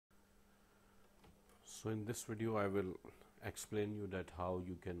So in this video I will explain you that how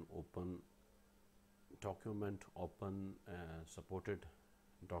you can open supported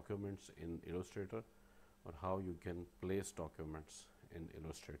documents in Illustrator, or how you can place documents in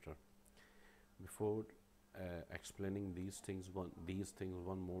Illustrator. Before explaining these things,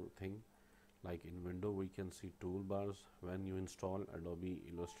 one more thing, like in window we can see toolbars. When you install Adobe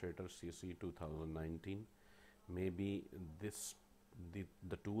Illustrator CC 2019, maybe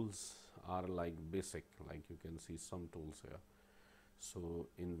the tools are like basic, like you can see some tools here. So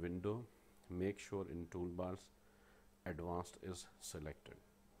in window, make sure in toolbars advanced is selected.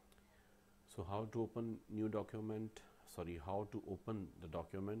 So how to open new document, how to open the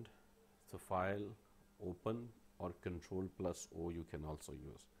document? So file, open, or Control+O you can also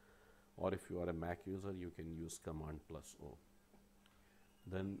use, or if you are a Mac user you can use Command+O.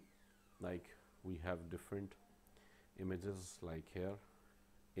 Then like we have different images, like here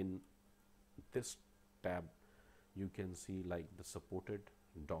in this tab you can see like the supported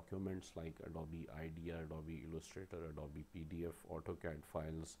documents like Adobe IDEA, Adobe Illustrator, Adobe PDF, AutoCAD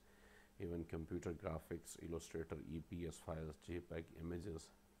files, even computer graphics, Illustrator EPS files, JPEG images,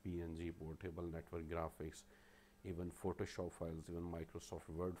 PNG, portable network graphics, even Photoshop files, even Microsoft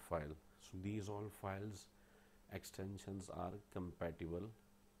Word file. So these all files extensions are compatible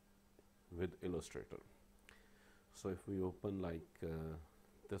with Illustrator. So if we open like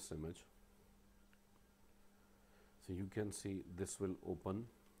this image, so you can see this will open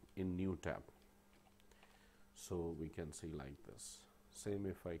in new tab. So we can see like this. Same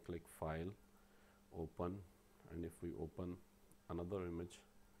if I click file, open, and if we open another image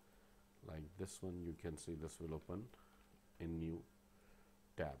like this one, you can see this will open in new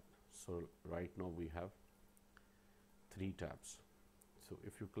tab. So right now we have 3 tabs. So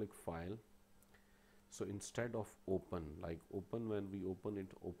if you click file, so instead of open, like open, when we open it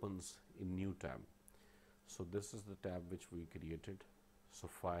opens in new tab. So this is the tab which we created. So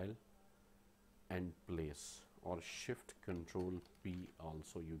file and place, or Shift Control P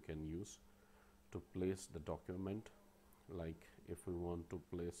also you can use to place the document. Like if we want to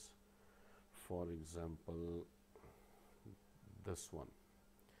place, for example, this one,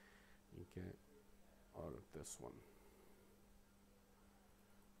 okay, or this one.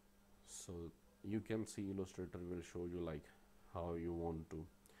 So you can see Illustrator will show you like how you want to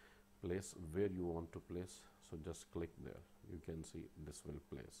place, where you want to place. So just click there, you can see this will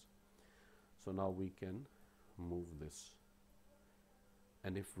place. So now we can move this,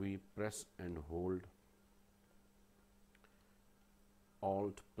 and if we press and hold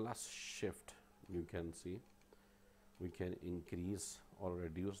Alt plus Shift, you can see we can increase or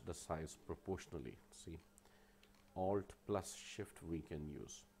reduce the size proportionally. See, Alt plus Shift we can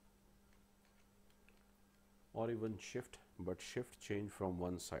use, or even Shift, but Shift change from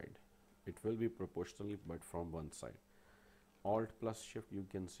one side. It will be proportionally, but from one side. Alt plus Shift, you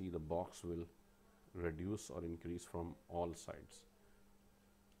can see the box will reduce or increase from all sides.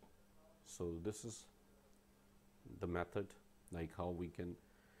 So this is the method, like how we can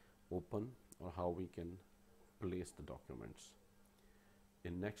open or how we can place the documents.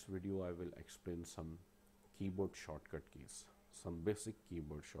 In next video I will explain some keyboard shortcut keys, some basic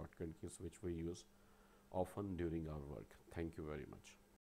keyboard shortcut keys which we use often during our work. Thank you very much.